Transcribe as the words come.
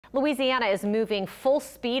Louisiana is moving full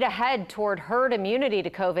speed ahead toward herd immunity to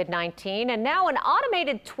COVID-19, and now an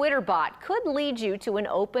automated Twitter bot could lead you to an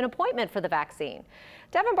open appointment for the vaccine.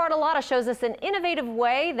 Devin Bartolotta shows us an innovative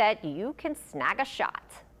way that you can snag a shot.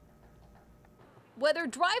 Whether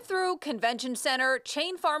drive-through, convention center,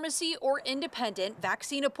 chain pharmacy, or independent,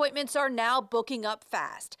 vaccine appointments are now booking up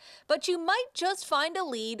fast. But you might just find a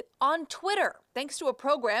lead on Twitter, thanks to a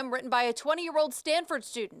program written by a 20-year-old Stanford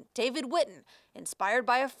student, David Witten, inspired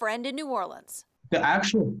by a friend in New Orleans. The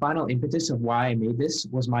actual final impetus of why I made this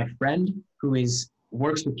was my friend who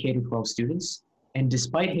works with K-12 students. And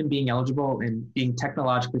despite him being eligible and being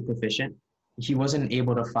technologically proficient, he wasn't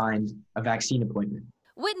able to find a vaccine appointment.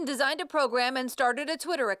 Witten designed a program and started a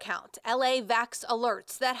Twitter account, LA Vax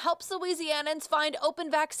Alerts, that helps Louisianans find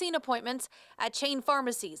open vaccine appointments at chain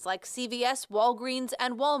pharmacies like CVS, Walgreens,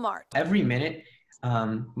 and Walmart. Every minute,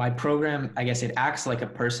 my program, it acts like a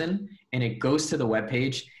person, and it goes to the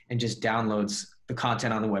webpage and just downloads the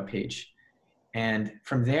content on the webpage. And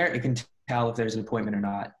from there, it can tell if there's an appointment or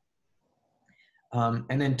not.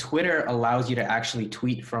 And then Twitter allows you to actually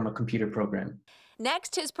tweet from a computer program.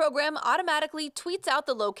 Next, his program automatically tweets out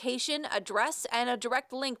the location, address, and a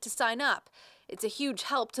direct link to sign up. It's a huge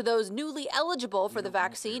help to those newly eligible for the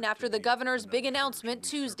vaccine after the governor's big announcement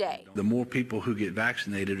Tuesday. The more people who get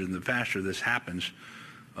vaccinated and the faster this happens,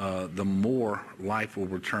 the more life will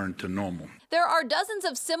return to normal. There are dozens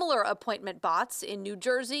of similar appointment bots in New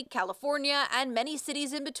Jersey, California, and many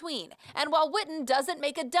cities in between. And while Witten doesn't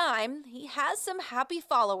make a dime, he has some happy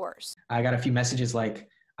followers. I got a few messages like,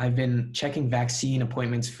 I've been checking vaccine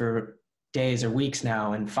appointments for days or weeks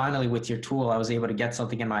now, and finally with your tool, I was able to get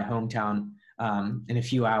something in my hometown in a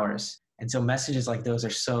few hours. And so messages like those are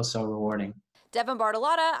so rewarding. Devin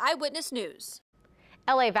Bartolotta, Eyewitness News.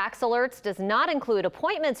 LA Vax Alerts does not include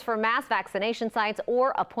appointments for mass vaccination sites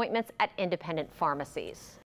or appointments at independent pharmacies.